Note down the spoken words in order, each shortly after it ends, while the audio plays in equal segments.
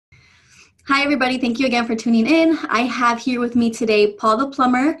Hi, everybody. Thank you again for tuning in. I have here with me today Paul the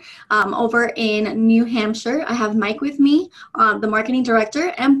Plumber over in New Hampshire. I have Mike with me, the marketing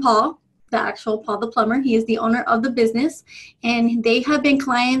director, and Paul, the actual Paul the Plumber. He is the owner of the business, and they have been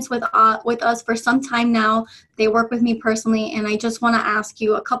clients with us for some time now. They work with me personally, and I just want to ask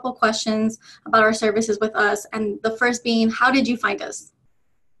you a couple questions about our services with us. And the first being, how did you find us?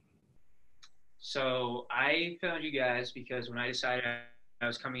 So I found you guys because when I decided I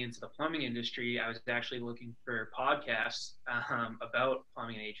was coming into the plumbing industry, I was actually looking for podcasts about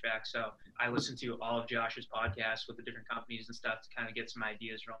plumbing and HVAC. So I listened to all of Josh's podcasts with the different companies and stuff to kind of get some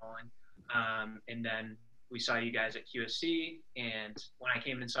ideas rolling. And then we saw you guys at QSC, and when I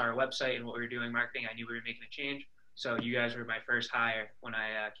came in and saw our website and what we were doing marketing, I knew we were making a change. So you guys were my first hire when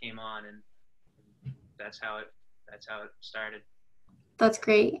I came on, and that's how it started. That's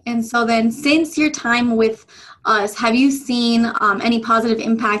great. And so then, since your time with us, have you seen any positive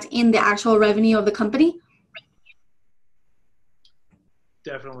impact in the actual revenue of the company?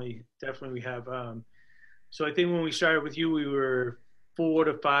 Definitely we have. So I think when we started with you, we were 4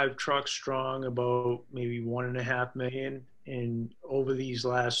 to 5 trucks strong, about maybe 1.5 million. And over these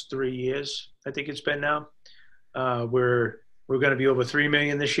last 3 years, I think it's been now, we're going to be over 3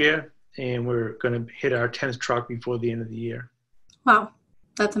 million this year, and we're going to hit our 10th truck before the end of the year. Wow,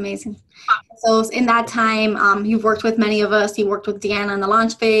 that's amazing. So in that time, you've worked with many of us. You worked with Deanna in the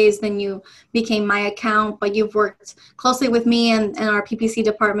launch phase, then you became my account, but you've worked closely with me and our PPC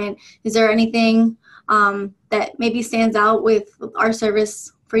department. Is there anything that maybe stands out with our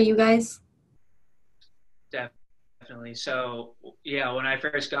service for you guys? Definitely. So yeah, when I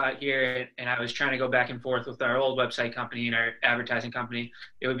first got here and I was trying to go back and forth with our old website company and our advertising company,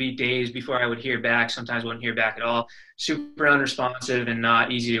 it would be days before I would hear back. Sometimes I wouldn't hear back at all. Super unresponsive and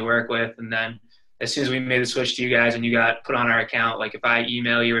not easy to work with. And then as soon as we made the switch to you guys and you got put on our account, like if I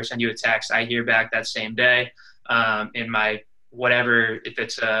email you or send you a text, I hear back that same day. In my whatever, if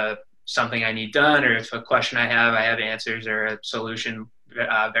it's something I need done or if a question I have answers or a solution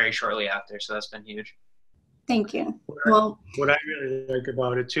very shortly after. So that's been huge. Thank you. Well, what I really like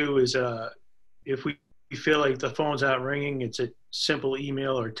about it too is if we feel like the phone's not ringing, it's a simple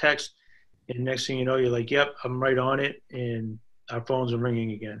email or text, and next thing you know, you're like, "Yep, I'm right on it," and our phones are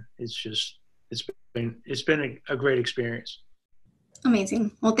ringing again. It's been a great experience.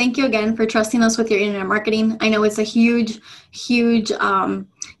 Amazing. Well, thank you again for trusting us with your internet marketing. I know it's a huge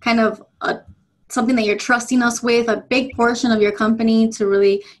kind of something that you're trusting us with, a big portion of your company to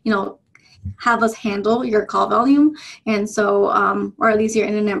really, have us handle your call volume. And so, or at least your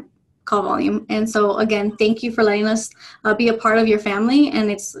internet call volume. And so again, thank you for letting us be a part of your family. And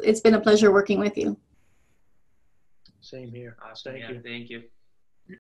it's been a pleasure working with you. Same here. Awesome. Thank Yeah, you. thank you.